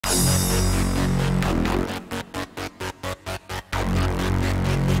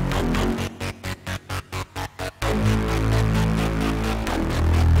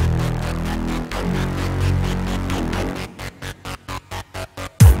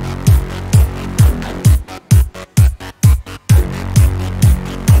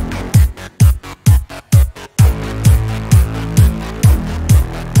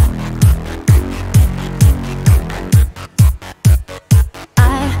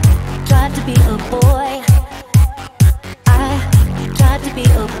be a boy, I tried to be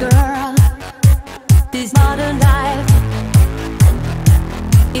a girl. This modern life,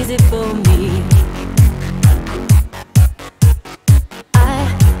 is it for me? I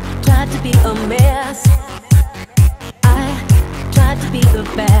tried to be a mess, I tried to be the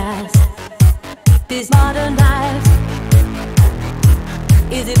best. This modern life,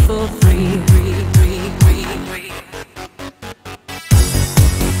 is it for free?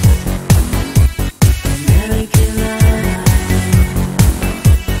 American life,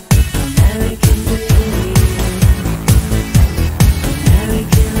 American dream,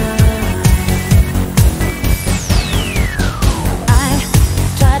 American life. I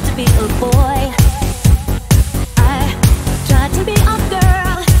tried to be a boy, I tried to be a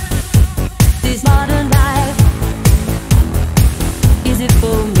girl. This modern life, is it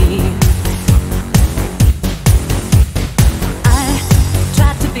for me? I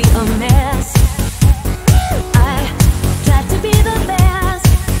tried to be a mess, I tried to be the best.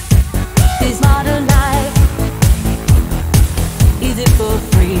 This modern life, is it for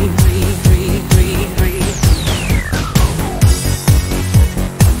free?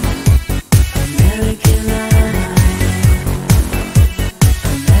 American life,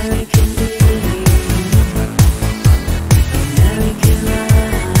 American dream, American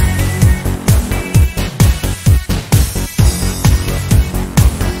life.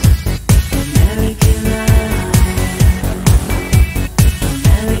 American life,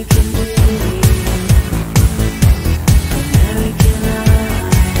 American dream, American life.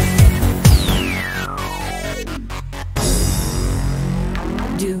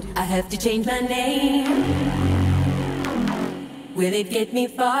 Do I have to change my name? Will it get me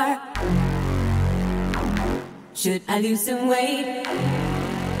far? Should I lose some weight?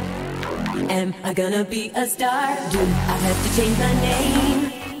 Am I gonna be a star? Do I have to change my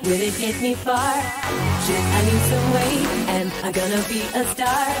name? Will it get me far? Should I lose some weight? Am I gonna be a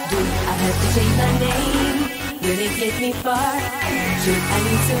star? Do I have to change my name? Will it get me far? Should I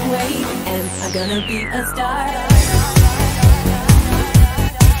lose some weight? Am I gonna be a star?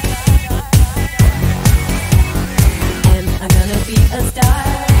 Am I gonna be a star?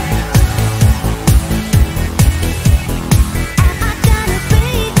 Am I gonna be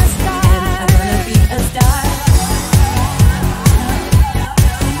a star? Am I gonna be a star?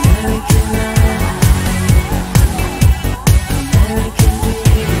 American life, American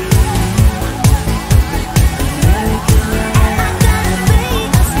dream, American life.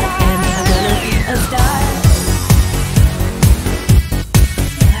 Am I gonna be a star?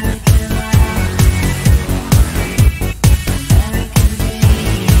 American life, American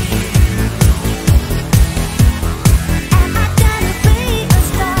dream. Am I gonna be a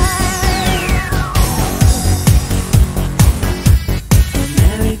star?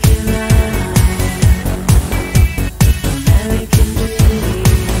 American life, American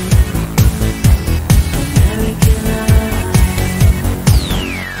dream, American life.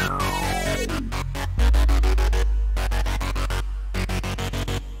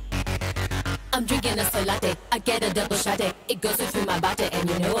 I'm drinking a soy latte, I get a double shot. It goes through my body and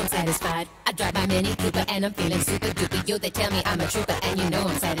you know I'm satisfied. I drive my Mini Cooper and I'm feeling super duper. Yo, they tell me I'm a trooper and you know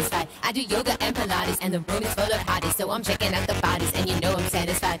I'm satisfied. I do yoga and Pilates and the room is full of hotties, so I'm checking out the bodies and you know I'm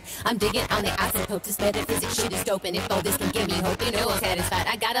satisfied. I'm digging on the isotope, this metaphysics shit is dope, and if all this can give me hope, you know I'm satisfied.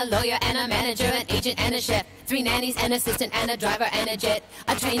 I got a lawyer and a manager, an agent and a chef, 3 nannies, an assistant and a driver and a jet,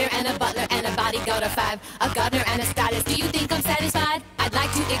 a trainer and a butler and a bodyguard of 5, a gardener and a stylist. Do you think I'm satisfied? I'd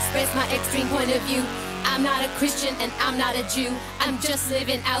like to express my extreme point of view. I'm not a Christian and I'm not a Jew. I'm just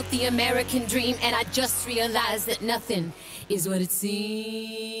living out the American dream, and I just realized that nothing is what it seems.